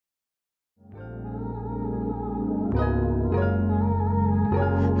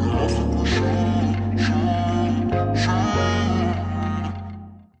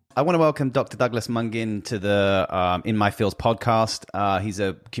I want to welcome Dr. Douglas Mungin to the In My Fields podcast. He's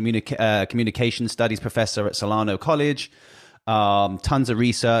a communication studies professor at Solano College. Tons of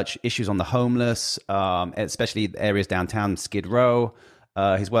research, issues on the homeless, especially areas downtown Skid Row.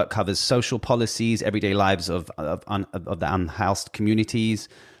 His work covers social policies, everyday lives of the unhoused communities,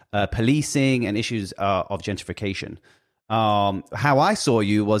 policing, and issues of gentrification. How I saw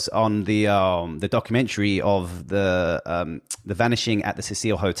you was on the documentary of the vanishing at the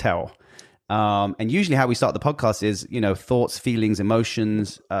Cecile Hotel. And usually how we start the podcast is, thoughts, feelings,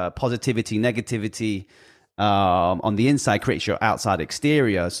 emotions, positivity, negativity, on the inside creates your outside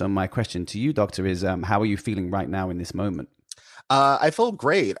exterior. So my question to you, Doctor, is how are you feeling right now in this moment? I feel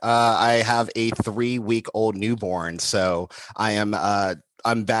great. I have a 3-week-old newborn, so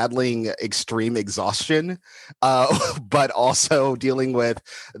I'm battling extreme exhaustion, but also dealing with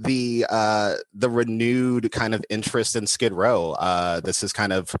the renewed kind of interest in Skid Row. This is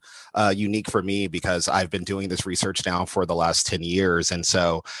kind of unique for me because I've been doing this research now for the last 10 years. And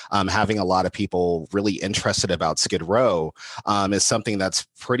so having a lot of people really interested about Skid Row is something that's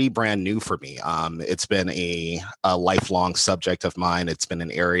pretty brand new for me. It's been a lifelong subject of mine. It's been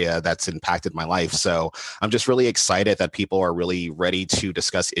an area that's impacted my life. So I'm just really excited that people are really ready to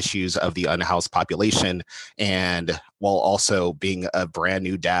discuss issues of the unhoused population, and while also being a brand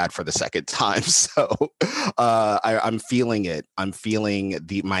new dad for the second time. So I'm feeling it. I'm feeling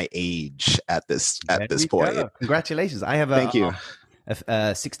my age at this point. Go. Congratulations! I have Thank you. A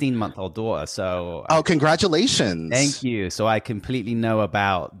 16-month-old daughter. So congratulations! Thank you. So I completely know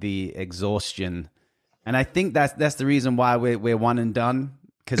about the exhaustion, and I think that's the reason why we're one and done.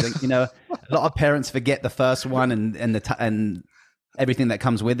 Because a lot of parents forget the first one and everything that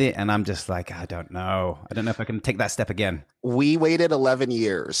comes with it, and I'm just like, I don't know if I can take that step again. We waited 11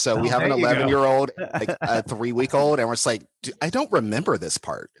 years, so we have an 11-year-old, like a 3-week-old, and we're just like, I don't remember this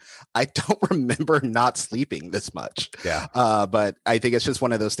part. I don't remember not sleeping this much. Yeah. But I think it's just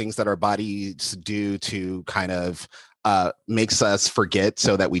one of those things that our bodies do to kind of makes us forget,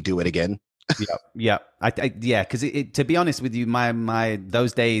 so that we do it again. Yeah. Because to be honest with you, my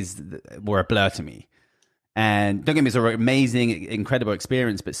those days were a blur to me. And don't get me, it's an amazing, incredible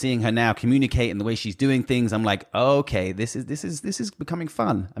experience. But seeing her now communicate and the way she's doing things, I'm like, oh, okay, this is becoming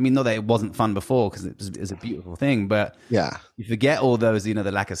fun. I mean, not that it wasn't fun before, because it was a beautiful thing, but yeah, you forget all those, the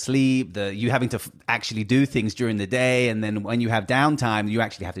lack of sleep, you having to actually do things during the day, and then when you have downtime, you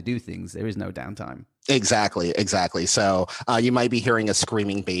actually have to do things. There is no downtime. Exactly. So you might be hearing a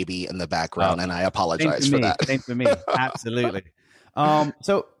screaming baby in the background, and I apologize for that. Same for me. Absolutely.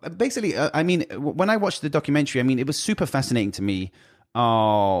 So basically, I mean, when I watched the documentary, I mean, it was super fascinating to me.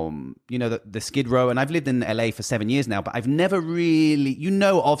 The Skid Row, and I've lived in LA for 7 years now, but I've never really,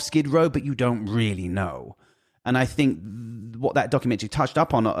 of Skid Row, but you don't really know. And I think what that documentary touched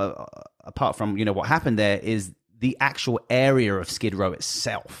up on, apart from, what happened there, is the actual area of Skid Row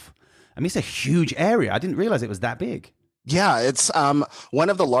itself. I mean, it's a huge area. I didn't realize it was that big. Yeah, it's one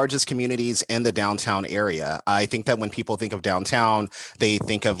of the largest communities in the downtown area. I think that when people think of downtown, they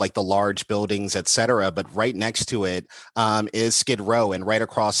think of like the large buildings, et cetera. But right next to it is Skid Row, and right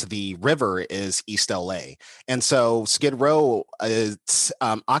across the river is East LA. And so Skid Row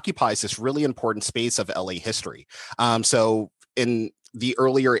occupies this really important space of LA history. So in the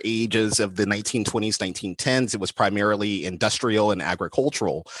earlier ages of the 1920s, 1910s, it was primarily industrial and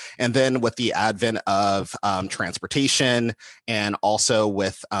agricultural. And then with the advent of transportation, and also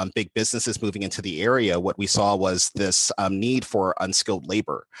with big businesses moving into the area, what we saw was this need for unskilled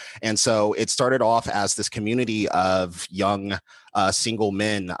labor. And so it started off as this community of young single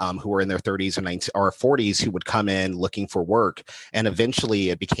men who were in their 30s or 40s who would come in looking for work. And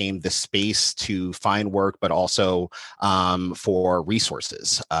eventually it became this space to find work, but also for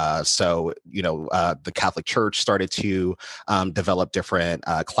resources. So the Catholic Church started to develop different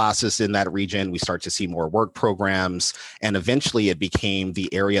classes in that region. We start to see more work programs. And eventually it became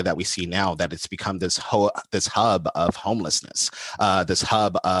the area that we see now, that it's become this hub of homelessness, this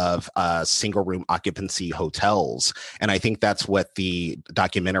hub of single room occupancy hotels. And I think that's what the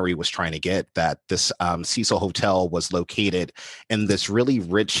documentary was trying to get, that this Cecil Hotel was located in this really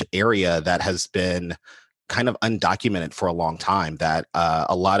rich area that has been kind of undocumented for a long time, that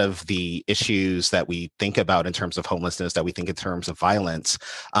a lot of the issues that we think about in terms of homelessness, that we think in terms of violence,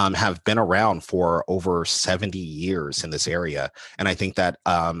 have been around for over 70 years in this area. And I think that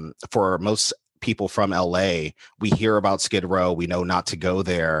for most people from LA, we hear about Skid Row, we know not to go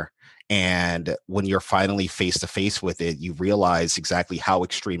there. And when you're finally face to face with it, you realize exactly how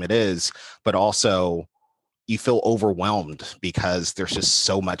extreme it is, but also you feel overwhelmed because there's just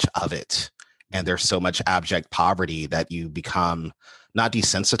so much of it, and there's so much abject poverty that you become not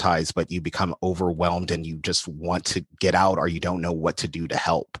desensitized, but you become overwhelmed and you just want to get out, or you don't know what to do to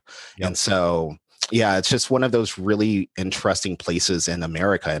help. Yep. And so, yeah, it's just one of those really interesting places in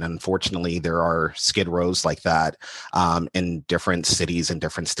America. And unfortunately, there are skid rows like that in different cities and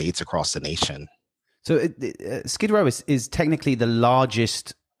different states across the nation. So Skid Row is technically the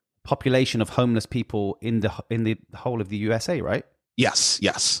largest population of homeless people in the whole of the USA, right? Yes,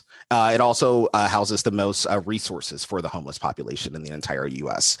 yes. It also houses the most resources for the homeless population in the entire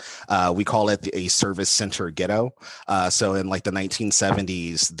U.S. We call it a service center ghetto. So in like the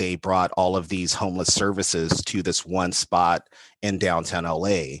 1970s, they brought all of these homeless services to this one spot in downtown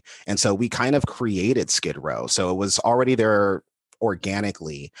LA. And so we kind of created Skid Row. So it was already there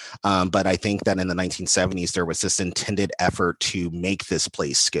organically. But I think that in the 1970s, there was this intended effort to make this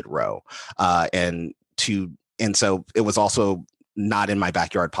place Skid Row. And so it was also not in my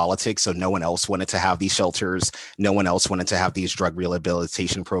backyard politics. So no one else wanted to have these shelters. No one else wanted to have these drug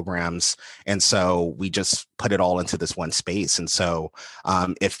rehabilitation programs. And so we just put it all into this one space. And so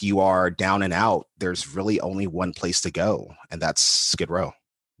if you are down and out, there's really only one place to go, and that's Skid Row.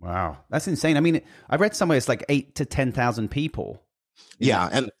 Wow, that's insane. I mean, I read somewhere it's like 8 to 10,000 people. Yeah.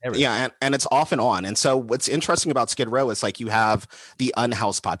 And it's off and on. And so what's interesting about Skid Row is like you have the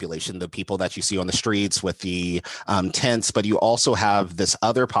unhoused population, the people that you see on the streets with the tents, but you also have this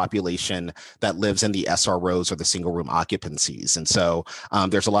other population that lives in the SROs, or the single room occupancies. And so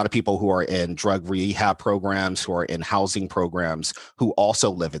there's a lot of people who are in drug rehab programs, who are in housing programs, who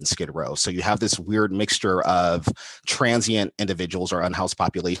also live in Skid Row. So you have this weird mixture of transient individuals or unhoused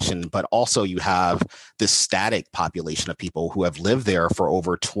population, but also you have this static population of people who have lived there for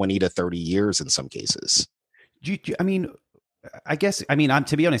over 20 to 30 years in some cases. I mean,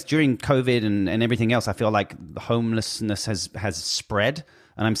 to be honest, during COVID and everything else, I feel like the homelessness has spread,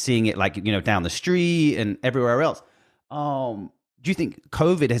 and I'm seeing it like, down the street and everywhere else. Do you think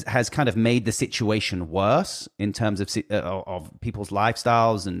COVID has kind of made the situation worse in terms of people's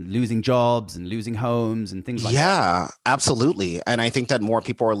lifestyles and losing jobs and losing homes and things like that? Yeah, absolutely. And I think that more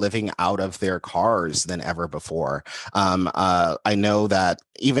people are living out of their cars than ever before. I know that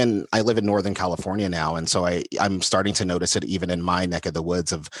even I live in Northern California now. And so I'm starting to notice it even in my neck of the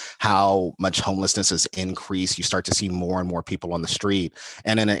woods of how much homelessness has increased. You start to see more and more people on the street.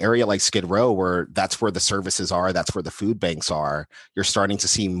 And in an area like Skid Row, where that's where the services are, that's where the food banks are, you're starting to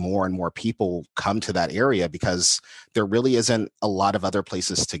see more and more people come to that area because there really isn't a lot of other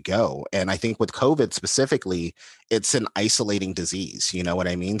places to go. And I think with COVID specifically, it's an isolating disease. You know what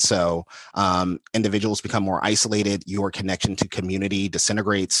I mean? So individuals become more isolated. Your connection to community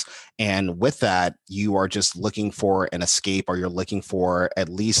disintegrates. And with that, you are just looking for an escape, or you're looking for at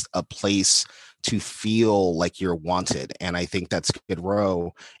least a place to feel like you're wanted. And I think that Skid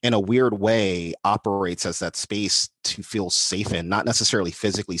Row, in a weird way, operates as that space to feel safe in, not necessarily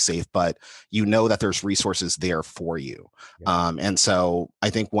physically safe, but you know that there's resources there for you. Yeah. And so I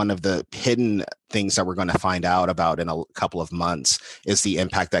think one of the hidden things that we're going to find out about in a couple of months is the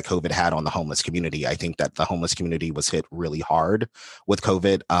impact that COVID had on the homeless community. I think that the homeless community was hit really hard with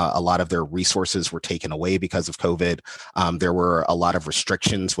COVID. A lot of their resources were taken away because of COVID. There were a lot of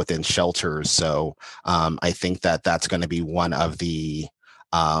restrictions within shelters. So I think that that's going to be one of the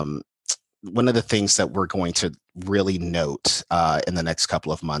things that we're going to really note in the next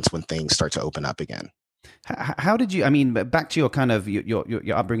couple of months when things start to open up again. How did you, I mean, back to your kind of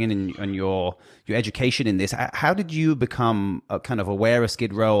your upbringing and your education in this, how did you become kind of aware of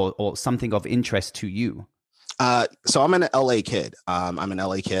Skid Row or something of interest to you? So I'm an LA kid. I'm an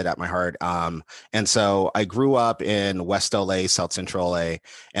LA kid at my heart. And so I grew up in West LA, South Central LA.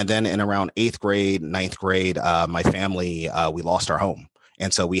 And then in around 8th grade, 9th grade, my family, we lost our home.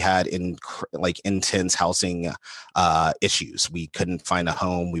 And so we had intense housing issues. We couldn't find a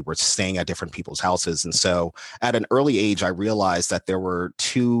home. We were staying at different people's houses. And so at an early age, I realized that there were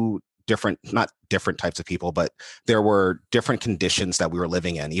not different types of people, but there were different conditions that we were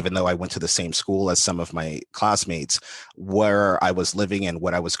living in. Even though I went to the same school as some of my classmates, where I was living and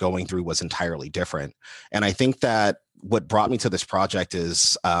what I was going through was entirely different. And I think that what brought me to this project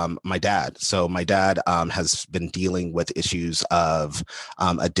is my dad. So my dad has been dealing with issues of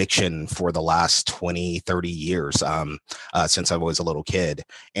addiction for the last 20, 30 years since I was a little kid.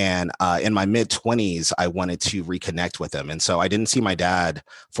 And in my mid-20s, I wanted to reconnect with him. And so I didn't see my dad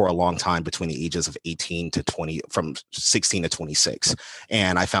for a long time between the ages of 18 to 20, from 16 to 26.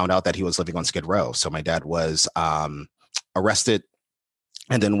 And I found out that he was living on Skid Row. So my dad was arrested.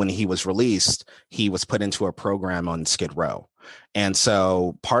 And then when he was released, he was put into a program on Skid Row. And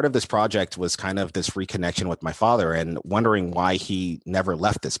so part of this project was kind of this reconnection with my father and wondering why he never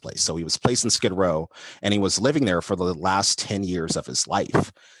left this place. So he was placed in Skid Row and he was living there for the last 10 years of his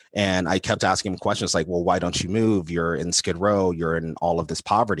life. And I kept asking him questions like, well, why don't you move? You're in Skid Row, you're in all of this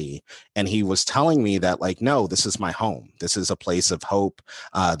poverty. And he was telling me that, like, no, this is my home. This is a place of hope.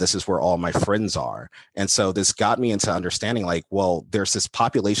 This is where all my friends are. And so this got me into understanding, like, well, there's this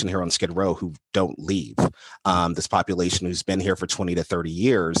population here on Skid Row who don't leave. This population who's been here for 20 to 30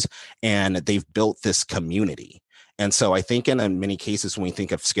 years, and they've built this community. And so I think in many cases, when we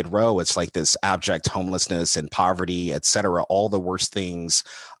think of Skid Row, it's like this abject homelessness and poverty, et cetera, all the worst things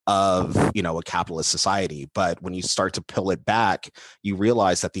of, a capitalist society. But when you start to peel it back, you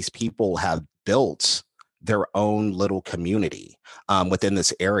realize that these people have built their own little community within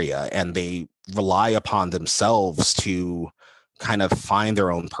this area, and they rely upon themselves to kind of find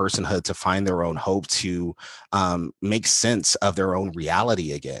their own personhood, to find their own hope, to make sense of their own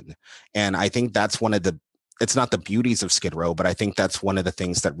reality again. And I think that's it's not the beauties of Skid Row, but I think that's one of the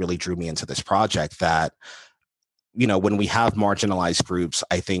things that really drew me into this project, that when we have marginalized groups,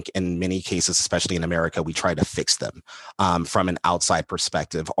 I think in many cases, especially in America, we try to fix them from an outside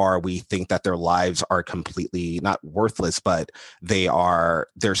perspective, or we think that their lives are completely not worthless, but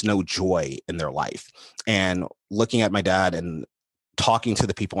there's no joy in their life. And looking at my dad and talking to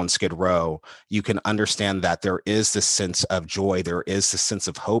the people on Skid Row, you can understand that there is this sense of joy. There is this sense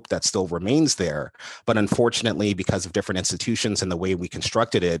of hope that still remains there. But unfortunately, because of different institutions and the way we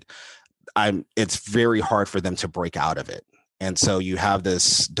constructed it, it's very hard for them to break out of it. And so you have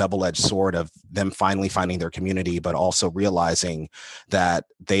this double-edged sword of them finally finding their community, but also realizing that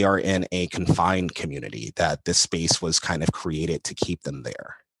they are in a confined community, that this space was kind of created to keep them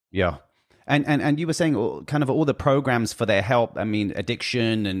there. Yeah. And you were saying kind of all the programs for their help. I mean,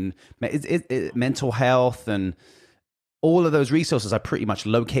 addiction and mental health and all of those resources are pretty much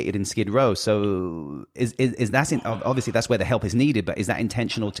located in Skid Row. So is that obviously that's where the help is needed, but is that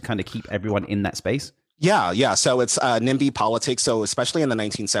intentional to kind of keep everyone in that space? Yeah. So it's NIMBY politics. So especially in the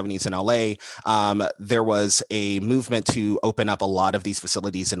 1970s in LA, there was a movement to open up a lot of these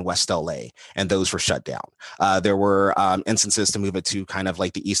facilities in West LA, and those were shut down. There were instances to move it to kind of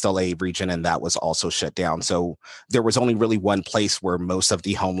like the East LA region, and that was also shut down. So there was only really one place where most of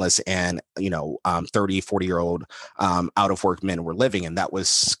the homeless and 30, 40-year-old out of work men were living, and that was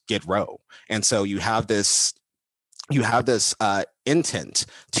Skid Row. And so you have this intent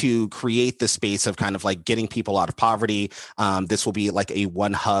to create the space of kind of like getting people out of poverty. This will be like a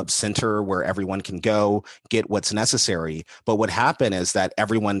one hub center where everyone can go get what's necessary. But what happened is that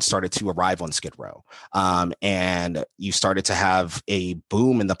everyone started to arrive on Skid Row, and you started to have a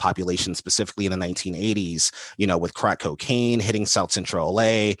boom in the population, specifically in the 1980s, with crack cocaine hitting South Central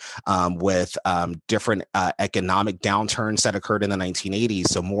LA, with different economic downturns that occurred in the 1980s.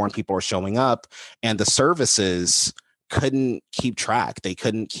 So more people are showing up, and the services couldn't keep track. They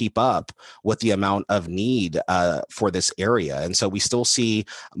couldn't keep up with the amount of need for this area. And so we still see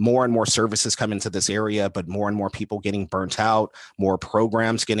more and more services come into this area, but more and more people getting burnt out, more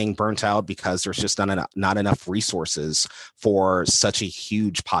programs getting burnt out because there's just not enough resources for such a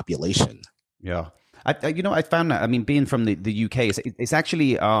huge population. Yeah. I found that, I mean, being from the UK, it's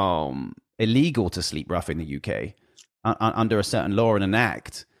actually illegal to sleep rough in the UK under a certain law and an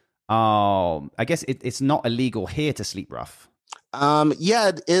act. I guess it's not illegal here to sleep rough. Yeah,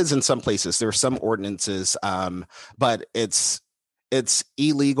 it is in some places. There are some ordinances, but it's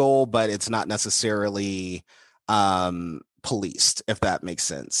illegal, but it's not necessarily policed, if that makes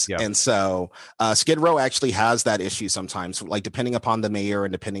sense. Yeah. And so Skid Row actually has that issue sometimes, like depending upon the mayor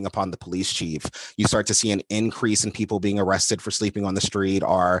and depending upon the police chief, you start to see an increase in people being arrested for sleeping on the street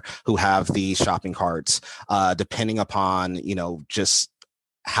or who have the shopping carts, depending upon, just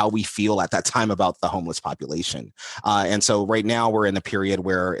how we feel at that time about the homeless population. And so right now we're in a period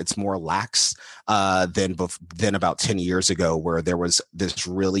where it's more lax than about 10 years ago, where there was this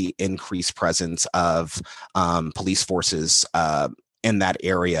really increased presence of police forces in that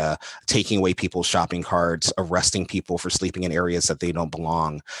area, taking away people's shopping carts, arresting people for sleeping in areas that they don't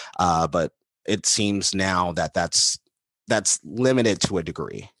belong. But it seems now that that's limited to a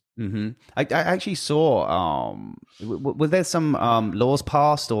degree. Mm-hmm. I actually saw, was there some laws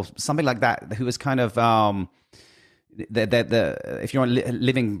passed or something like that who was kind of, if you're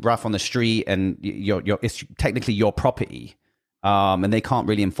living rough on the street and it's technically your property, and they can't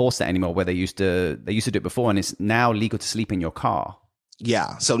really enforce that anymore, where they used to do it before, and it's now legal to sleep in your car.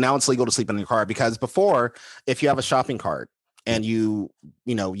 Yeah. So now it's legal to sleep in your car, because before, if you have a shopping cart, and you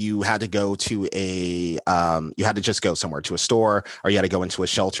had to go to you had to just go somewhere to a store, or you had to go into a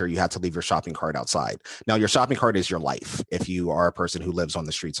shelter. You had to leave your shopping cart outside. Now your shopping cart is your life if you are a person who lives on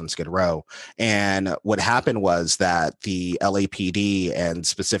the streets on Skid Row. And what happened was that the LAPD, and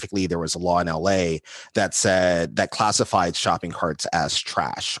specifically there was a law in LA that classified shopping carts as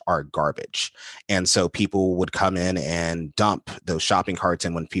trash, or garbage. And so people would come in and dump those shopping carts,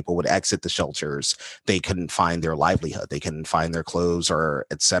 and when people would exit the shelters, they couldn't find their livelihood, they couldn't find their clothes, or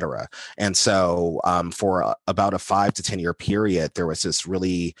etc. And so for about a 5 to 10 year period, there was this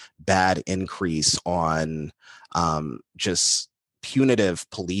really bad increase on just punitive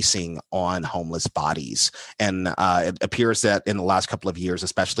policing on homeless bodies. And it appears that in the last couple of years,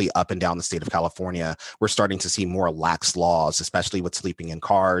 especially up and down the state of California, we're starting to see more lax laws, especially with sleeping in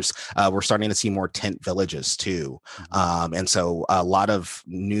cars. We're starting to see more tent villages too. And so a lot of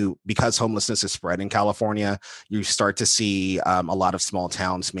because homelessness is spread in California, you start to see a lot of small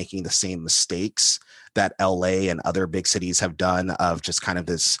towns making the same mistakes that LA and other big cities have done, of just kind of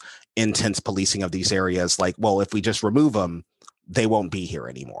this intense policing of these areas. Like, well, if we just remove them, they won't be here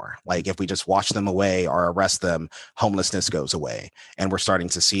anymore. Like, if we just wash them away or arrest them, homelessness goes away. And we're starting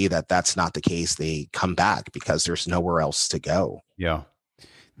to see that that's not the case. They come back because there's nowhere else to go. Yeah.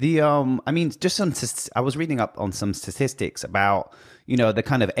 I mean, I was reading up on some statistics about, the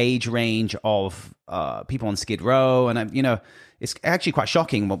kind of age range of people on Skid Row. And, it's actually quite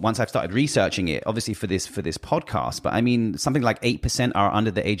shocking once I've started researching it, obviously for this podcast. But I mean, something like 8% are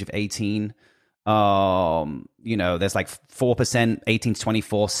under the age of 18. There's like 4% 18 to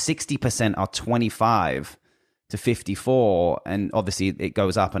 24, 60% are 25 to 54, and obviously it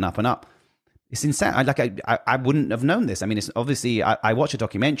goes up and up and up. It's insane. I wouldn't have known this. I mean, it's obviously I watched a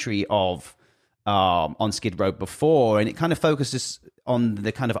documentary of on Skid Row before, and it kind of focuses on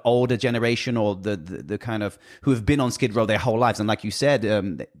the kind of older generation, or the kind of who have been on Skid Row their whole lives, and like you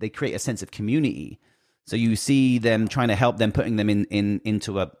said, they create a sense of community. So you see them trying to help them, putting them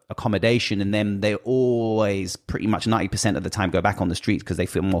into a accommodation, and then they always pretty much 90% of the time go back on the streets because they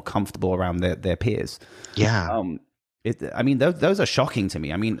feel more comfortable around their peers. Yeah. Those are shocking to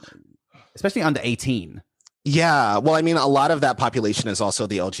me. I mean, especially under 18. Yeah. Well, I mean, a lot of that population is also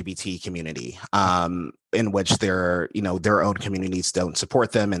the LGBT community, in which their own communities don't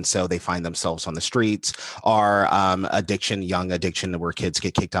support them. And so they find themselves on the streets, or young addiction, where kids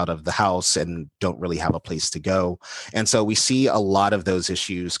get kicked out of the house and don't really have a place to go. And so we see a lot of those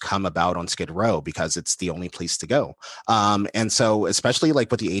issues come about on Skid Row because it's the only place to go. And so especially like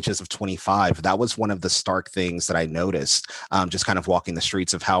with the ages of 25, that was one of the stark things that I noticed, just kind of walking the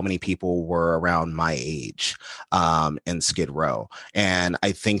streets, of how many people were around my age in Skid Row. And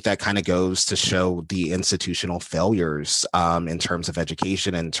I think that kind of goes to show the institutional failures in terms of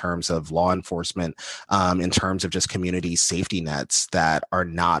education, in terms of law enforcement, in terms of just community safety nets that are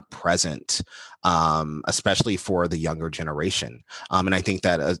not present, especially for the younger generation. And I think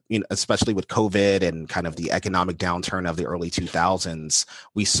that, especially with COVID and kind of the economic downturn of the early 2000s,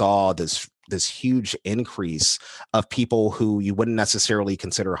 we saw this huge increase of people who you wouldn't necessarily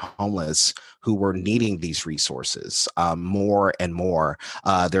consider homeless, who were needing these resources more and more.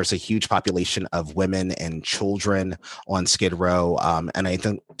 There's a huge population of women and children on Skid Row. And I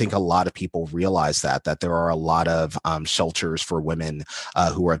think a lot of people realize that there are a lot of shelters for women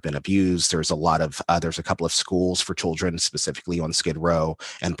who have been abused. There's a couple of schools for children specifically on Skid Row,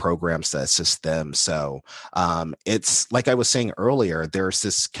 and programs that assist them. So it's like I was saying earlier, there's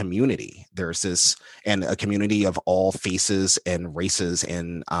this community. And a community of all faces and races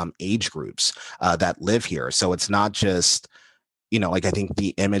and age groups that live here. So it's not just, like, I think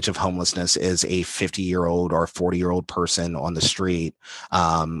the image of homelessness is a 50-year-old or 40-year-old person on the street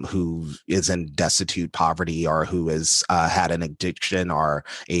who is in destitute poverty, or who has had an addiction, or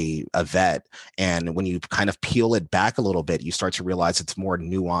a vet. And when you kind of peel it back a little bit, you start to realize it's more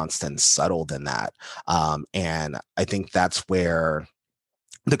nuanced and subtle than that. And I think that's where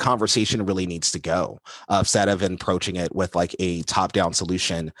the conversation really needs to go, instead of approaching it with like a top-down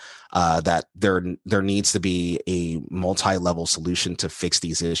solution, that there needs to be a multi-level solution to fix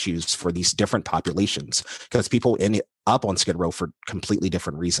these issues for these different populations, because people end up on Skid Row for completely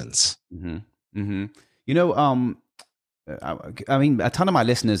different reasons. Mm-hmm. Mm-hmm. I mean, a ton of my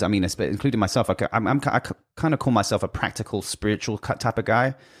listeners, I mean, including myself, I kind of call myself a practical, spiritual type of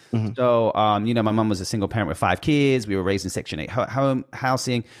guy. Mm-hmm. So, my mom was a single parent with 5 kids. We were raised in Section 8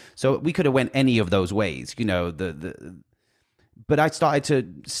 housing. So we could have went any of those ways, but I started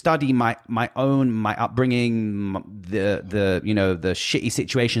to study my upbringing, the shitty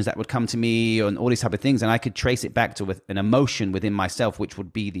situations that would come to me, and all these type of things. And I could trace it back to an emotion within myself, which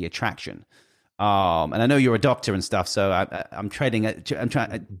would be the attraction. And I know you're a doctor and stuff, so I'm trading it. I'm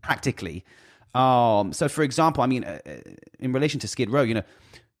trying practically. So for example, I mean, in relation to Skid Row,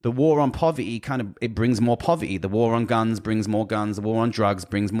 the war on poverty it brings more poverty. The war on guns brings more guns. The war on drugs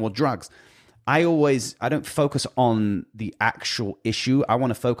brings more drugs. I don't focus on the actual issue. I want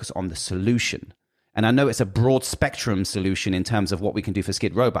to focus on the solution. And I know it's a broad spectrum solution in terms of what we can do for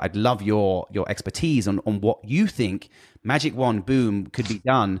Skid Row, but I'd love your expertise on what you think Magic Wand Boom could be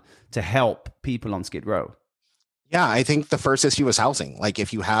done to help people on Skid Row. Yeah, I think the first issue is housing. Like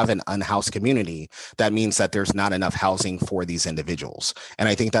if you have an unhoused community, that means that there's not enough housing for these individuals. And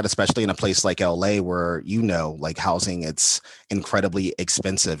I think that especially in a place like LA where, like housing, it's incredibly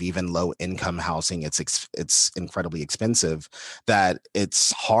expensive, even low income housing, it's incredibly expensive, that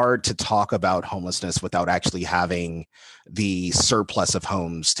it's hard to talk about homelessness without actually having the surplus of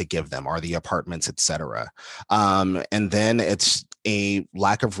homes to give them or the apartments, et cetera. And then it's a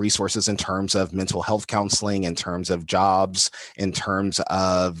lack of resources in terms of mental health counseling, in terms of jobs, in terms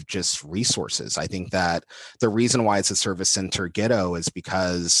of just resources. I think that the reason why it's a service center ghetto is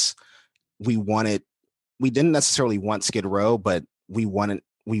because we didn't necessarily want Skid Row, but we wanted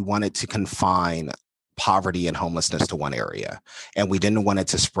to confine poverty and homelessness to one area, and we didn't want it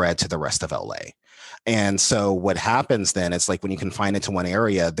to spread to the rest of LA. And so what happens then is like when you confine it to one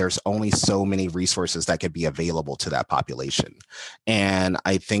area, there's only so many resources that could be available to that population. And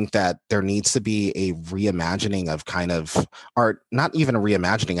I think that there needs to be a reimagining of or not even a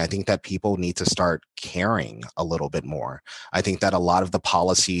reimagining. I think that people need to start caring a little bit more. I think that a lot of the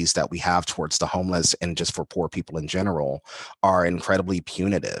policies that we have towards the homeless and just for poor people in general are incredibly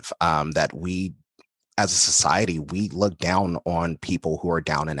punitive, that we as a society, we look down on people who are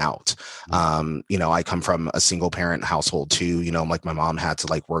down and out. I come from a single parent household too, like my mom had to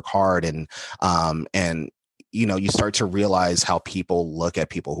like work hard and you start to realize how people look at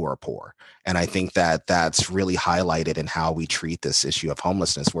people who are poor. And I think that that's really highlighted in how we treat this issue of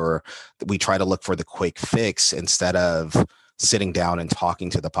homelessness, where we try to look for the quick fix instead of sitting down and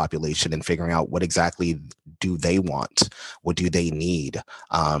talking to the population and figuring out what exactly do they want, what do they need.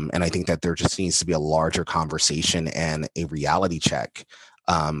 And I think that there just needs to be a larger conversation and a reality check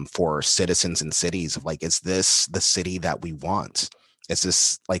for citizens and cities of like, is this the city that we want? Is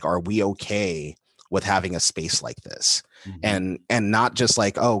this like, are we okay with having a space like this? Mm-hmm. And not just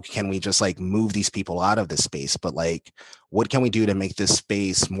like, oh, can we just like move these people out of this space, but like, what can we do to make this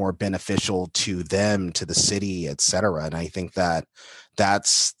space more beneficial to them, to the city, et cetera? And I think that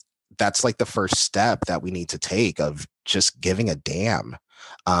that's like the first step that we need to take, of just giving a damn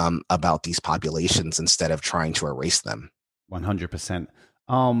about these populations instead of trying to erase them. 100%.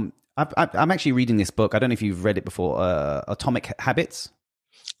 I'm actually reading this book. I don't know if you've read it before, Atomic Habits.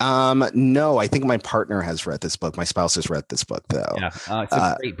 No, I think my partner has read this book. My spouse has read this book though. Yeah, it's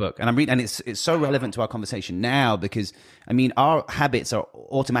a great book, and I'm reading, and it's so relevant to our conversation now because I mean our habits are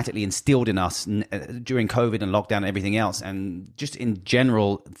automatically instilled in us during COVID and lockdown and everything else, and just in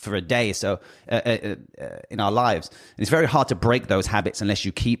general for a day. So in our lives, and it's very hard to break those habits unless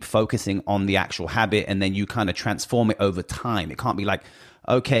you keep focusing on the actual habit, and then you kind of transform it over time. It can't be like,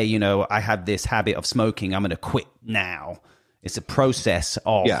 okay, I have this habit of smoking, I'm going to quit now. It's a process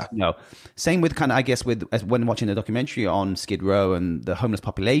of, same with kind of, I guess, when watching the documentary on Skid Row and the homeless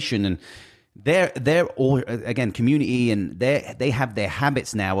population, and they're all, again, community, and they have their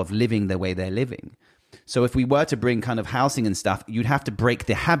habits now of living the way they're living. So if we were to bring kind of housing and stuff, you'd have to break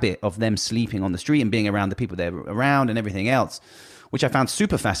the habit of them sleeping on the street and being around the people they're around and everything else, which I found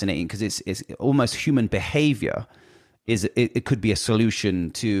super fascinating because it's almost human behavior. It could be a solution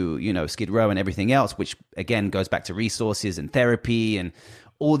to Skid Row and everything else, which again goes back to resources and therapy and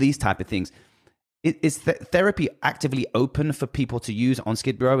all these type of things. Is therapy actively open for people to use on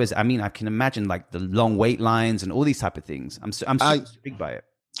Skid Row? I can imagine like the long wait lines and all these type of things. I'm so intrigued by it.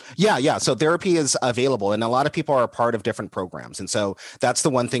 Yeah. So therapy is available, and a lot of people are a part of different programs. And so that's the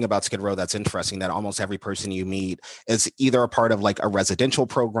one thing about Skid Row that's interesting, that almost every person you meet is either a part of like a residential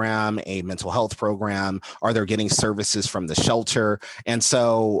program, a mental health program, or they're getting services from the shelter. And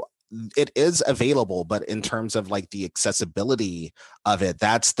so it is available, but in terms of like the accessibility of it,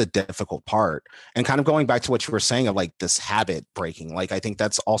 that's the difficult part. And kind of going back to what you were saying of like this habit breaking, like I think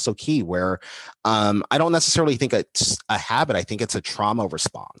that's also key, where I don't necessarily think it's a habit. I think it's a trauma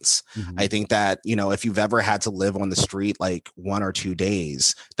response. Mm-hmm. I think that, if you've ever had to live on the street like 1 or 2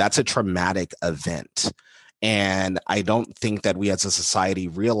 days, that's a traumatic event. And I don't think that we as a society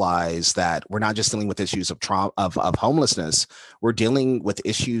realize that we're not just dealing with issues of trauma, of homelessness. We're dealing with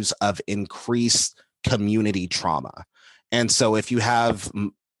issues of increased community trauma. And so if you have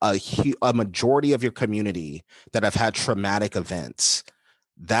a majority of your community that have had traumatic events,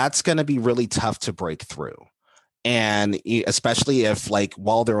 that's going to be really tough to break through. And especially if, like,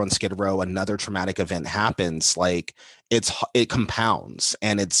 while they're on Skid Row, another traumatic event happens, like, it compounds,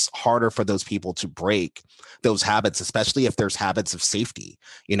 and it's harder for those people to break those habits, especially if there's habits of safety.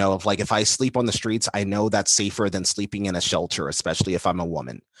 Of like, if I sleep on the streets, I know that's safer than sleeping in a shelter, especially if I'm a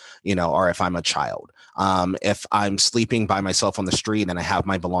woman, or if I'm a child. If I'm sleeping by myself on the street and I have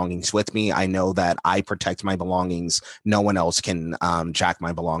my belongings with me, I know that I protect my belongings. No one else can jack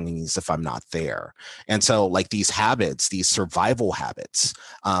my belongings if I'm not there. And so, like, these habits, these survival habits,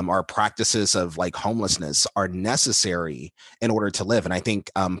 our practices of, like, homelessness are necessary in order to live. And I think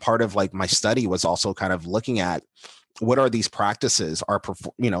part of, like, my study was also kind of looking at what are these practices,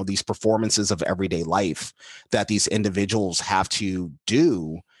 these performances of everyday life that these individuals have to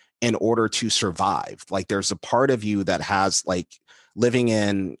do in order to survive. Like, there's a part of you that has, like, living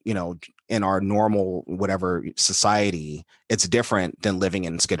in our normal whatever society, it's different than living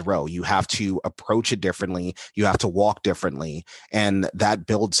in Skid Row. You have to approach it differently. You have to walk differently. And that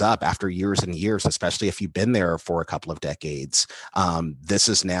builds up after years and years, especially if you've been there for a couple of decades. This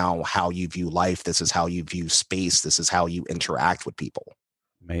is now how you view life. This is how you view space. This is how you interact with people.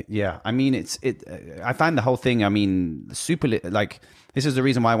 Yeah, I mean, I find the whole thing, I mean, super, like, this is the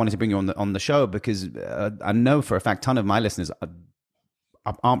reason why I wanted to bring you on the show, because I know for a fact, ton of my listeners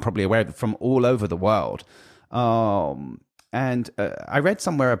aren't probably aware of it, from all over the world. And I read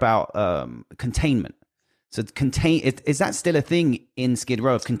somewhere about containment. So is that still a thing in Skid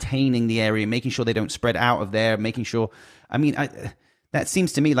Row, of containing the area, making sure they don't spread out of there, making sure, I mean, that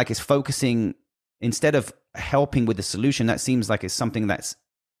seems to me like it's focusing, instead of helping with the solution, that seems like it's something that's,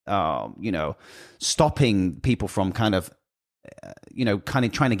 stopping people from kind of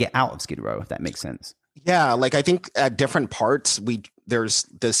trying to get out of Skid Row, if that makes sense. Yeah, like, I think at different parts, there's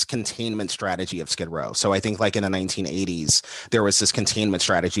this containment strategy of Skid Row. So I think, like, in the 1980s, there was this containment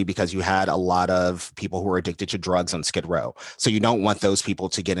strategy because you had a lot of people who were addicted to drugs on Skid Row. So you don't want those people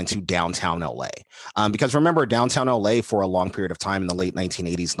to get into downtown LA. Because remember, downtown LA for a long period of time in the late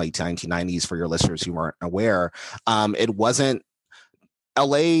 1980s, late 1990s, for your listeners who weren't aware, it wasn't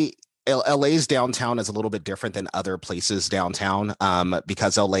LA. LA's downtown is a little bit different than other places downtown,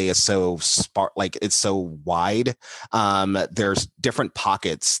 because LA is so it's so wide. There's different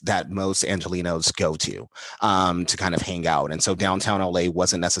pockets that most Angelenos go to kind of hang out. And so downtown LA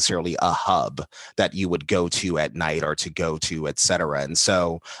wasn't necessarily a hub that you would go to at night or to go to, et cetera. And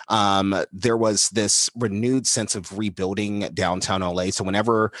so there was this renewed sense of rebuilding downtown LA. So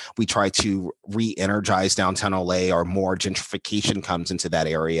whenever we try to re-energize downtown LA, or more gentrification comes into that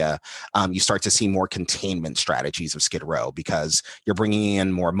area, you start to see more containment strategies of Skid Row, because you're bringing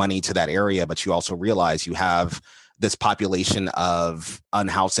in more money to that area, but you also realize you have this population of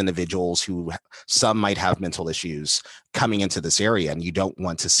unhoused individuals who, some might have mental issues, coming into this area, and you don't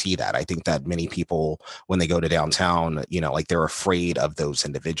want to see that. I think that many people, when they go to downtown, like, they're afraid of those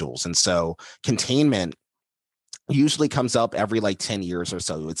individuals. And so containment usually comes up every, like, 10 years or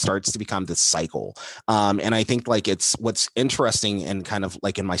so. It starts to become this cycle. And I think, like, it's what's interesting, and kind of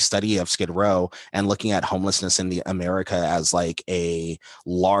like in my study of Skid Row and looking at homelessness in the America as, like, a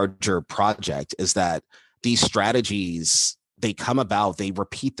larger project, is that these strategies, they come about, they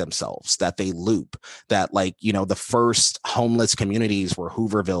repeat themselves, that they loop, that, like, the first homeless communities were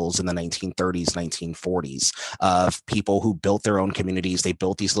Hoovervilles in the 1930s, 1940s, of people who built their own communities. They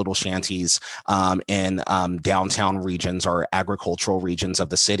built these little shanties in downtown regions or agricultural regions of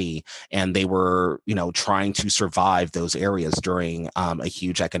the city. And they were, trying to survive those areas during a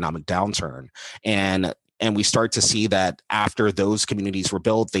huge economic downturn. And we start to see that after those communities were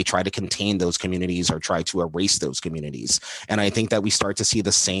built, they try to contain those communities or try to erase those communities. And I think that we start to see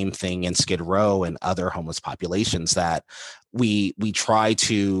the same thing in Skid Row and other homeless populations, that we try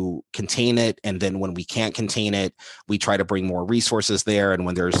to contain it, and then when we can't contain it, we try to bring more resources there. And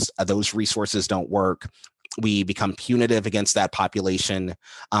when those resources don't work, we become punitive against that population,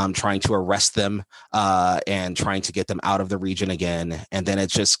 trying to arrest them and trying to get them out of the region again. And then it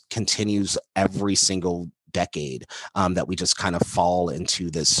just continues every single decade, that we just kind of fall into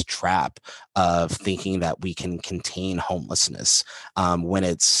this trap of thinking that we can contain homelessness, when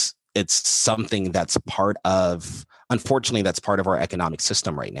it's something that's unfortunately, that's part of our economic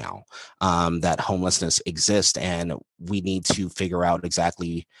system right now, that homelessness exists, and we need to figure out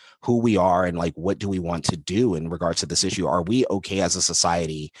exactly who we are and, like, what do we want to do in regards to this issue. Are we okay as a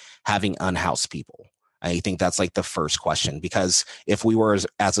society having unhoused people? I think that's, like, the first question, because if we were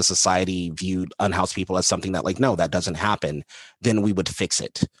as a society viewed unhoused people as something that, like, no, that doesn't happen, then we would fix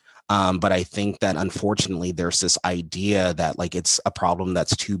it. But I think that unfortunately there's this idea that like it's a problem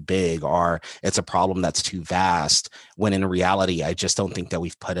that's too big or it's a problem that's too vast, when in reality, I just don't think that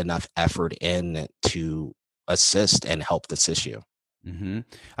we've put enough effort in to assist and help this issue. Hmm.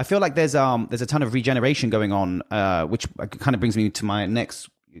 I feel like there's a ton of regeneration going on, which kind of brings me to my next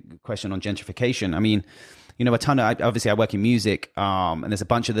question on gentrification. I mean, a ton of obviously I work in music, and there's a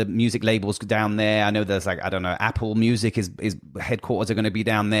bunch of the music labels down there. I know there's like, I don't know, Apple Music is headquarters are going to be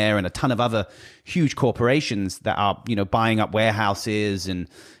down there, and a ton of other huge corporations that are buying up warehouses and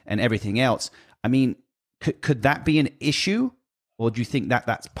everything else. I mean, could that be an issue, or do you think that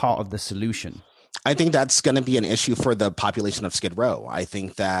that's part of the solution? I think that's going to be an issue for the population of Skid Row. I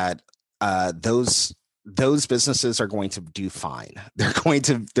think that those businesses are going to do fine. They're going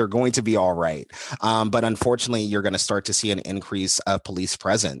to be all right. But unfortunately, you're going to start to see an increase of police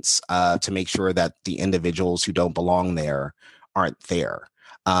presence to make sure that the individuals who don't belong there aren't there.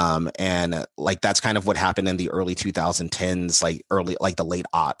 And like that's kind of what happened in the early 2010s, like the late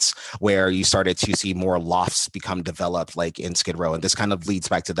aughts, where you started to see more lofts become developed, like in Skid Row. And this kind of leads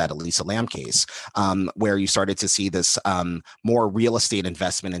back to that Elisa Lam case, where you started to see this more real estate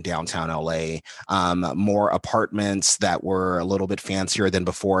investment in downtown LA, more apartments that were a little bit fancier than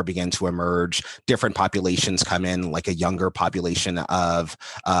before began to emerge. Different populations come in, like a younger population of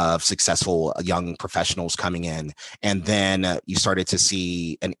successful young professionals coming in, and then you started to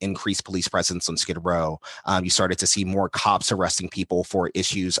see an increased police presence on Skid Row. You started to see more cops arresting people for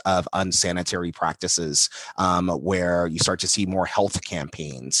issues of unsanitary practices, where you start to see more health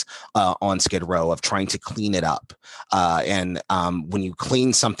campaigns on Skid Row of trying to clean it up. And when you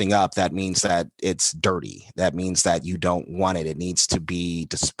clean something up, that means that it's dirty. That means that you don't want it. It needs to be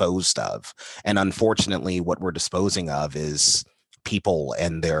disposed of. And unfortunately, what we're disposing of is people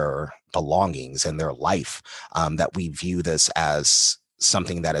and their belongings and their life, that we view this as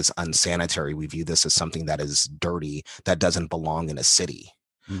something that is unsanitary. We view this as something that is dirty, that doesn't belong in a city.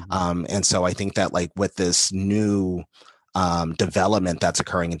 Hmm. And so I think that like with this new development that's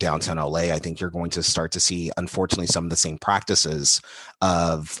occurring in downtown LA, I think you're going to start to see, unfortunately, some of the same practices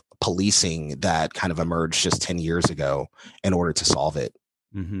of policing that kind of emerged just 10 years ago in order to solve it.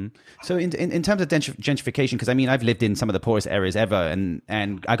 Hmm. So in terms of gentrification, because I mean I've lived in some of the poorest areas ever,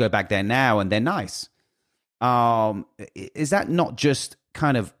 and I go back there now, and they're nice. Is that not just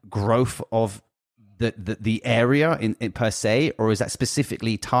kind of growth of the area in per se, or is that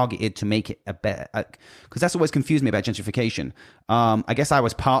specifically targeted to make it a better? Because that's always confused me about gentrification. I guess I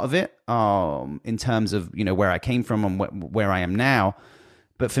was part of it, in terms of where I came from and where I am now.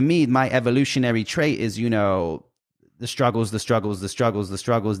 But for me, my evolutionary trait is the struggles, the struggles, the struggles, the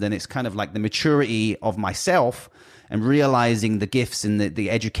struggles. Then it's kind of like the maturity of myself and realizing the gifts and the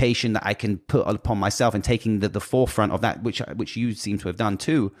education that I can put upon myself, and taking the forefront of that, which you seem to have done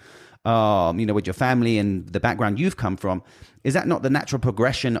too, with your family and the background you've come from. Is that not the natural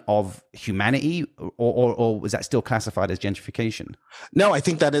progression of humanity, or is that still classified as gentrification? No, I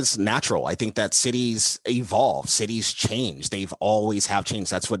think that is natural. I think that cities evolve, cities change. They've always have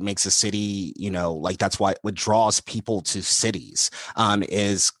changed. That's what makes a city, like that's what draws people to cities,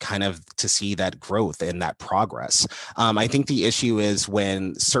 is kind of to see that growth and that progress. I think the issue is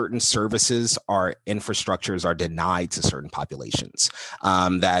when certain services or infrastructures are denied to certain populations,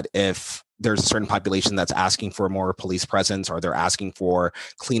 that if there's a certain population that's asking for more police presence, or they're asking for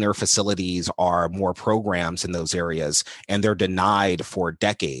cleaner facilities or more programs in those areas, and they're denied for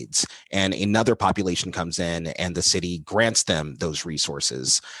decades, and another population comes in and the city grants them those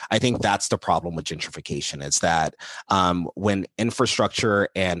resources. I think that's the problem with gentrification, is that when infrastructure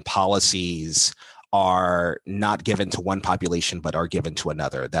and policies are not given to one population but are given to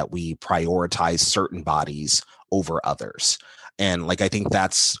another, that we prioritize certain bodies over others. And like I think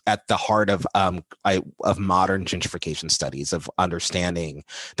that's at the heart of modern gentrification studies, of understanding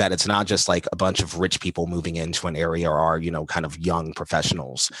that it's not just like a bunch of rich people moving into an area, or kind of young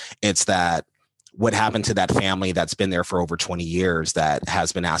professionals. It's that what happened to that family that's been there for over 20 years that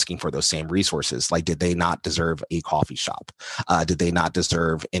has been asking for those same resources? Like, did they not deserve a coffee shop? Did they not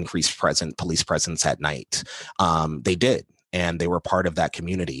deserve increased police presence at night? They did, and they were part of that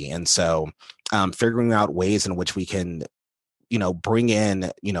community. And so figuring out ways in which we can bring in,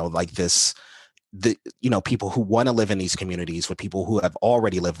 like this, people who want to live in these communities with people who have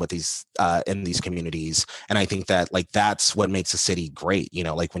already lived with these in these communities. And I think that like that's what makes a city great.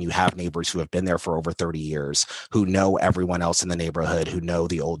 Like when you have neighbors who have been there for over 30 years, who know everyone else in the neighborhood, who know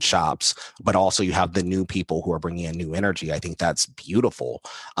the old shops, but also you have the new people who are bringing in new energy. I think that's beautiful.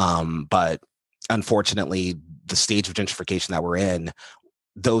 But unfortunately, the stage of gentrification that we're in,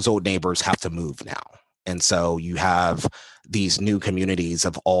 those old neighbors have to move now. And so you have these new communities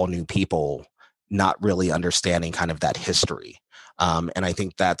of all new people not really understanding kind of that history. And I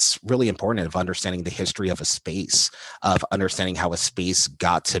think that's really important of understanding the history of a space, of understanding how a space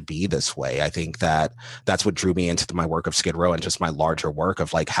got to be this way. I think that that's what drew me into my work of Skid Row and just my larger work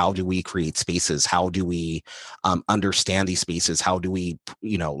of like, how do we create spaces? How do we understand these spaces? How do we,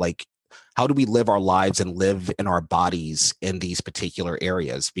 like, how do we live our lives and live in our bodies in these particular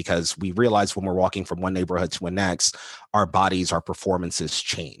areas? Because we realize when we're walking from one neighborhood to the next, our bodies, our performances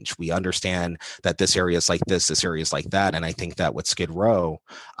change. We understand that this area is like this area is like that. And I think that with Skid Row,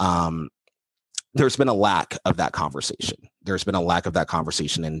 there's been a lack of that conversation. There's been a lack of that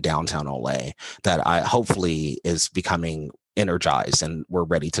conversation in downtown LA that I hopefully is becoming energized, and we're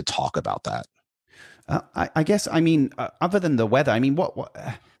ready to talk about that. I guess, I mean, other than the weather, I mean,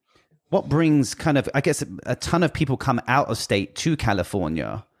 what brings kind of, I guess, a ton of people come out of state to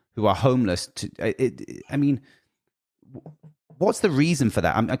California who are homeless. I mean, what's the reason for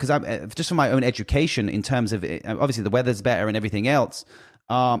that? Because just for my own education, in terms of obviously the weather's better and everything else.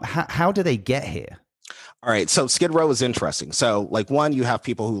 How do they get here? All right. So Skid Row is interesting. So like one, you have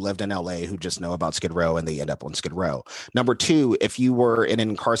people who lived in LA who just know about Skid Row and they end up on Skid Row. Number two, if you were an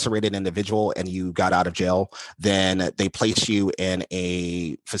incarcerated individual and you got out of jail, then they place you in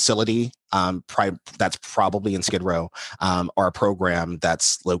a facility that's probably in Skid Row, or a program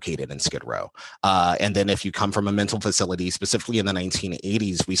that's located in Skid Row. And then if you come from a mental facility, specifically in the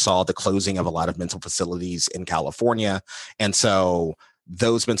 1980s, we saw the closing of a lot of mental facilities in California. And so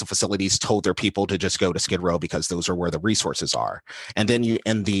those mental facilities told their people to just go to Skid Row because those are where the resources are. And then you,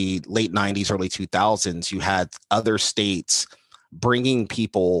 in the late 90s, early 2000s, you had other states bringing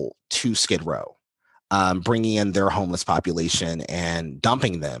people to Skid Row, bringing in their homeless population and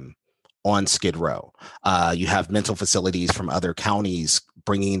dumping them on Skid Row. You have mental facilities from other counties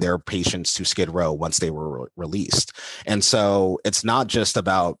bringing their patients to Skid Row once they were released. And so it's not just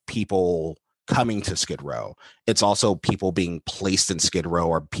about people coming to Skid Row. It's also people being placed in Skid Row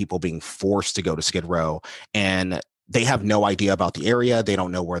or people being forced to go to Skid Row, and they have no idea about the area. They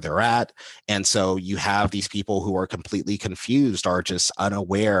don't know where they're at. And so you have these people who are completely confused or just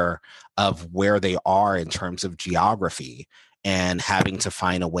unaware of where they are in terms of geography and having to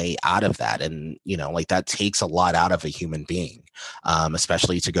find a way out of that. And, like that takes a lot out of a human being,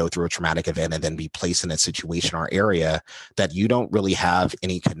 especially to go through a traumatic event and then be placed in a situation or area that you don't really have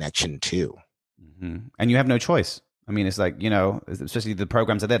any connection to. Mm-hmm. And you have no choice. I mean, it's like, especially the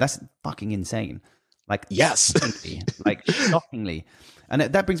programs are there. That's fucking insane. Like, yes, shockingly. And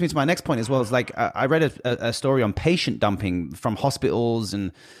that brings me to my next point as well. Is like, I read a story on patient dumping from hospitals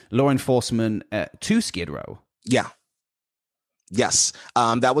and law enforcement to Skid Row. Yeah. Yes,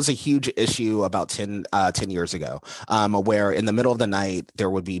 that was a huge issue about 10 years ago, where in the middle of the night, there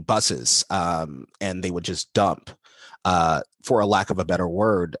would be buses and they would just dump, for a lack of a better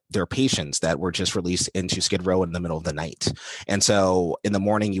word, their patients that were just released into Skid Row in the middle of the night. And so in the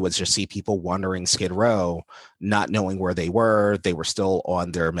morning, you would just see people wandering Skid Row, not knowing where they were. They were still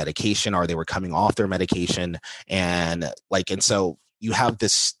on their medication or they were coming off their medication. And so you have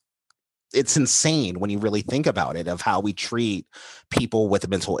this. It's insane when you really think about it, of how we treat people with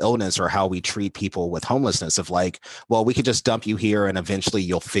mental illness or how we treat people with homelessness, of like, well, we could just dump you here and eventually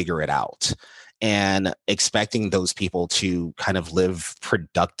you'll figure it out. And expecting those people to kind of live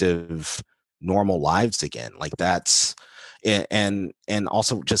productive, normal lives again. Like that's, and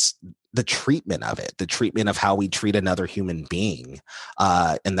also just the treatment of it, the treatment of how we treat another human being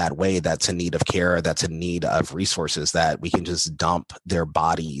in that way that's in need of care, that's in need of resources, that we can just dump their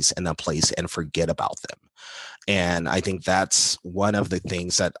bodies in a place and forget about them. And I think that's one of the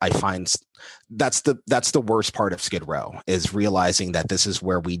things that I find that's the worst part of Skid Row, is realizing that this is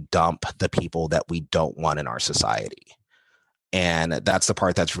where we dump the people that we don't want in our society. And that's the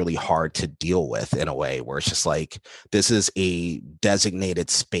part that's really hard to deal with, in a way where it's just like, this is a designated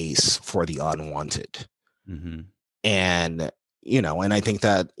space for the unwanted. Mm-hmm. And, and I think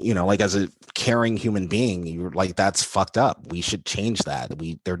that, like as a caring human being, you're like, that's fucked up. We should change that.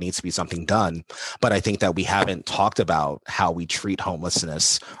 There needs to be something done. But I think that we haven't talked about how we treat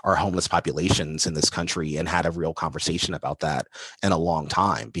homelessness or homeless populations in this country and had a real conversation about that in a long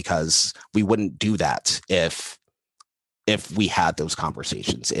time, because we wouldn't do that if we had those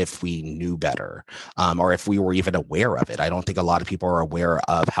conversations, if we knew better, or if we were even aware of it. I don't think a lot of people are aware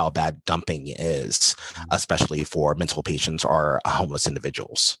of how bad dumping is, especially for mental patients or homeless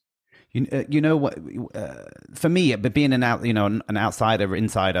individuals. You know what? For me, but being an outsider,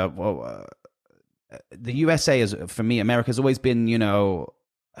 insider, well, the USA is, for me, America's always been,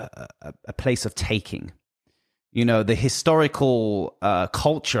 a place of taking. The historical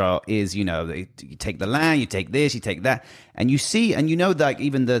culture is, you take the land, you take this, you take that, and you see, and that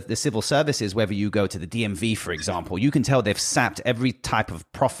even the civil services, whether you go to the DMV, for example, you can tell they've sapped every type of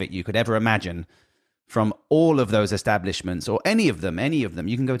profit you could ever imagine from all of those establishments, or any of them. You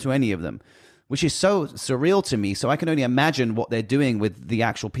can go to any of them, which is so surreal to me. So I can only imagine what they're doing with the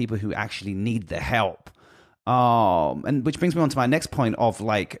actual people who actually need the help. And which brings me on to my next point of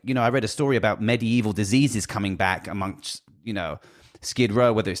I read a story about medieval diseases coming back amongst, Skid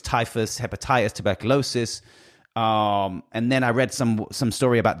Row, whether it's typhus, hepatitis, tuberculosis. And then I read some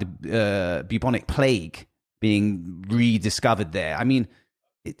story about the bubonic plague being rediscovered there. I mean,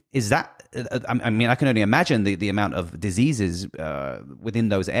 is that, I can only imagine the amount of diseases within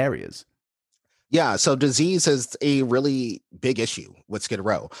those areas. Yeah, so disease is a really big issue with Skid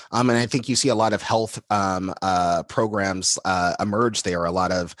Row. And I think you see a lot of health programs emerge there, a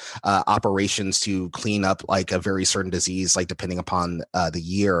lot of operations to clean up like a very certain disease, like depending upon the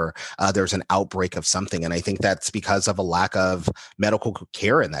year, there's an outbreak of something. And I think that's because of a lack of medical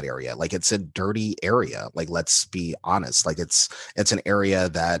care in that area. Like it's a dirty area. Like, let's be honest, like it's an area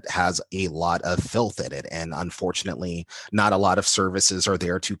that has a lot of filth in it. And unfortunately, not a lot of services are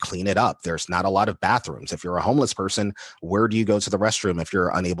there to clean it up. There's not a lot of bathrooms. If you're a homeless person, where do you go to the restroom? If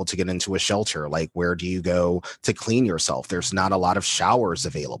you're unable to get into a shelter, like where do you go to clean yourself? There's not a lot of showers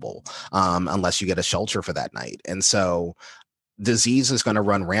available unless you get a shelter for that night. And so disease is going to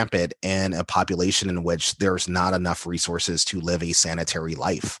run rampant in a population in which there's not enough resources to live a sanitary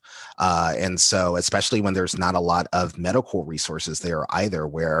life. And so, especially when there's not a lot of medical resources there either,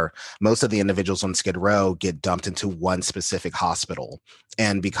 where most of the individuals on Skid Row get dumped into one specific hospital.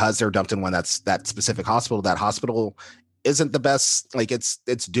 And because they're dumped in that specific hospital, that hospital isn't the best, like it's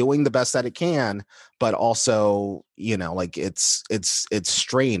doing the best that it can, but also, like it's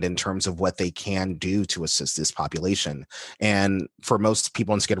strained in terms of what they can do to assist this population. And for most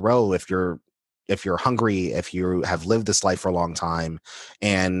people in Skid Row, if you're hungry, if you have lived this life for a long time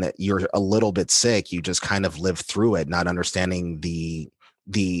and you're a little bit sick, you just kind of live through it, not understanding the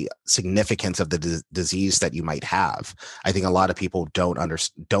significance of the disease that you might have. I think a lot of people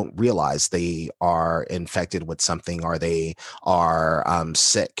don't realize they are infected with something, or they are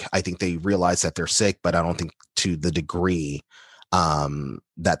sick. I think they realize that they're sick, but I don't think to the degree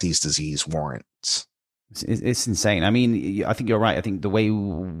that these disease warrants. It's insane. I mean, I think you're right. I think the way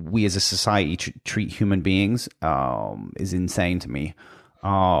we as a society treat human beings is insane to me.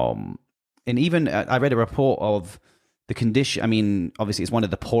 And even I read a report of the condition. I mean, obviously, it's one of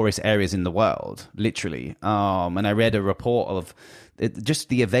the poorest areas in the world, literally. And I read a report of just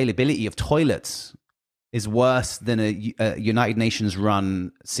the availability of toilets is worse than a United Nations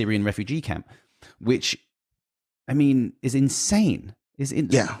run Syrian refugee camp, which, I mean, is insane.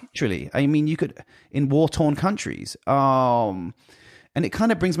 Literally. I mean, you could, in war-torn countries. And it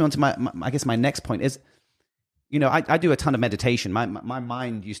kind of brings me on to my I guess my next point is, I do a ton of meditation. My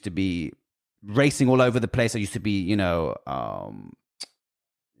mind used to be racing all over the place. I used to be,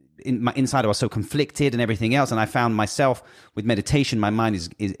 inside I was so conflicted and everything else. And I found myself with meditation, my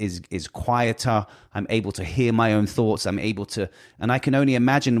mind is quieter. I'm able to hear my own thoughts. I'm able to, and I can only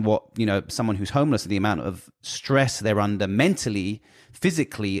imagine what, someone who's homeless, the amount of stress they're under mentally,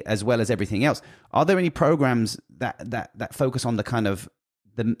 physically, as well as everything else. Are there any programs that focus on the kind of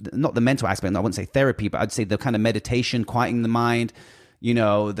not the mental aspect? I wouldn't say therapy, but I'd say the kind of meditation, quieting the mind,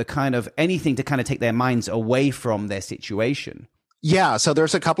 the kind of anything to kind of take their minds away from their situation? Yeah, so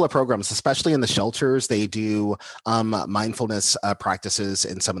there's a couple of programs, especially in the shelters. They do mindfulness practices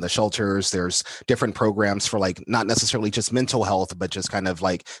in some of the shelters. There's different programs for like not necessarily just mental health, but just kind of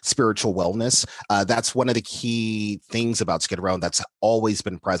like spiritual wellness. That's one of the key things about Skid Row that's always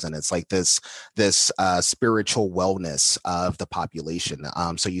been present. It's like this spiritual wellness of the population.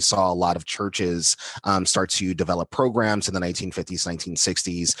 So you saw a lot of churches start to develop programs in the 1950s,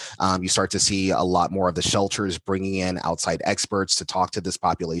 1960s. You start to see a lot more of the shelters bringing in outside experts to talk to this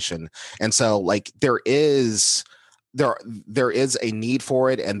population. And so like there is a need for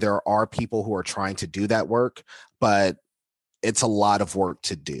it, and there are people who are trying to do that work, but it's a lot of work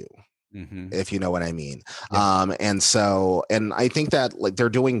to do. Mm-hmm. If you know what I mean. Yeah. And I think that like they're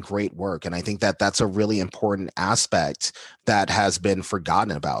doing great work. And I think that that's a really important aspect that has been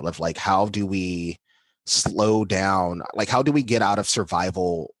forgotten about, of like, how do we slow down? Like, how do we get out of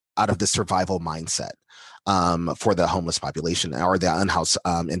the survival mindset for the homeless population or the unhoused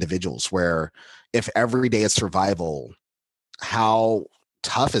individuals, where if every day is survival, how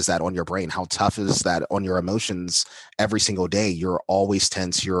tough is that on your brain? How tough is that on your emotions every single day? You're always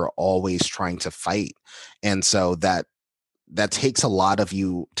tense. You're always trying to fight. And so that takes a lot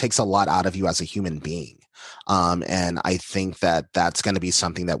out of you as a human being. And I think that that's going to be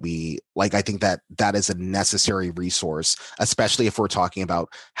something that we like. I think that that is a necessary resource, especially if we're talking about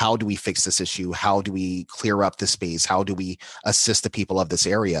how do we fix this issue? How do we clear up the space? How do we assist the people of this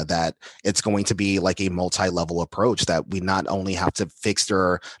area? That it's going to be like a multi-level approach, that we not only have to fix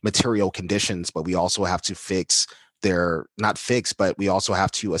their material conditions, but we also have to fix their not fix, but we also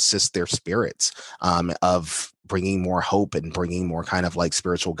have to assist their spirits, of bringing more hope and bringing more kind of like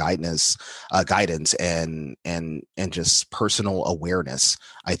spiritual guidance and just personal awareness.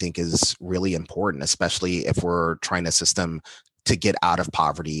 I think is really important, especially if we're trying to assist them to get out of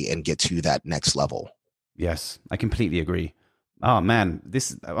poverty and get to that next level. Yes, I completely agree. Oh man,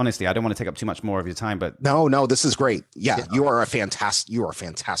 this honestly, I don't want to take up too much more of your time, but No, this is great. Yeah, you are fantastic. Seriously,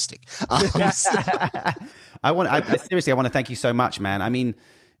 I want to thank you so much, man. I mean,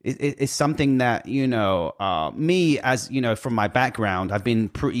 it's something that, me, as you know, from my background, I've been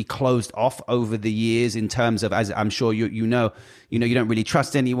pretty closed off over the years in terms of, as I'm sure you know, you don't really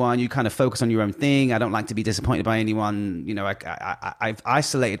trust anyone. You kind of focus on your own thing. I don't like to be disappointed by anyone. I've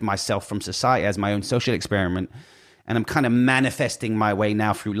isolated myself from society as my own social experiment. And I'm kind of manifesting my way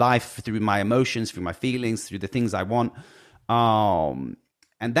now through life, through my emotions, through my feelings, through the things I want. And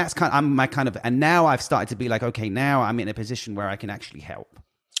that's and now I've started to be like, okay, now I'm in a position where I can actually help.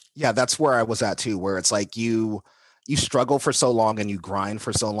 Yeah, that's where I was at too, where it's like you struggle for so long and you grind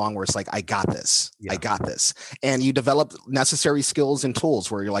for so long where it's like, I got this. Yeah. I got this. And you develop necessary skills and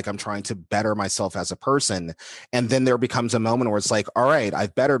tools where you're like, I'm trying to better myself as a person. And then there becomes a moment where it's like, all right,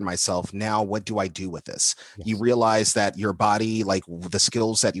 I've bettered myself. Now what do I do with this? Yes. You realize that your body, like the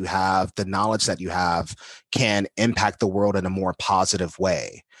skills that you have, the knowledge that you have, can impact the world in a more positive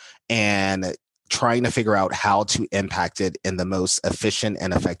way. And trying to figure out how to impact it in the most efficient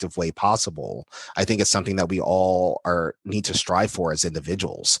and effective way possible, I think it's something that we all need to strive for as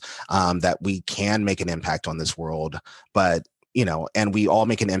individuals, that we can make an impact on this world, but and we all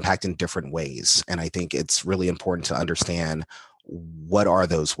make an impact in different ways. And I think it's really important to understand what are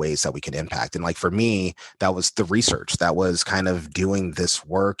those ways that we can impact. And like for me, that was the research, that was kind of doing this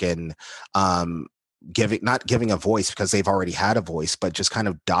work and not giving a voice because they've already had a voice, but just kind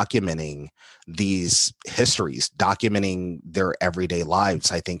of documenting these histories, documenting their everyday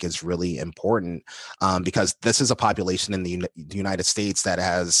lives, I think is really important, because this is a population in the United States that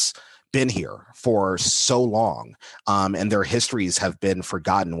has been here for so long, and their histories have been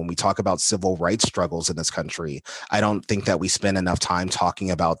forgotten. When we talk about civil rights struggles in this country, I don't think that we spend enough time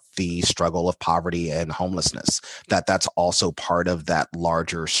talking about the struggle of poverty and homelessness, that's also part of that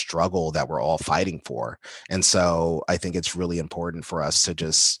larger struggle that we're all fighting for. And so I think it's really important for us to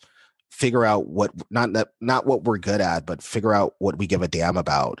just figure out what, not what we're good at, but figure out what we give a damn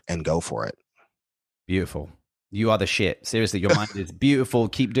about and go for it. Beautiful. You are the shit. Seriously, your mind is beautiful.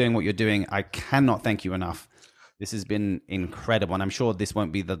 Keep doing what you're doing. I cannot thank you enough. This has been incredible. And I'm sure this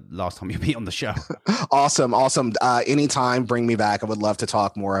won't be the last time you'll be on the show. Awesome. Anytime, bring me back. I would love to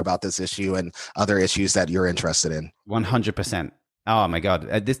talk more about this issue and other issues that you're interested in. 100%. Oh my God.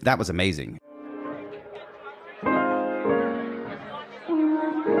 That was amazing.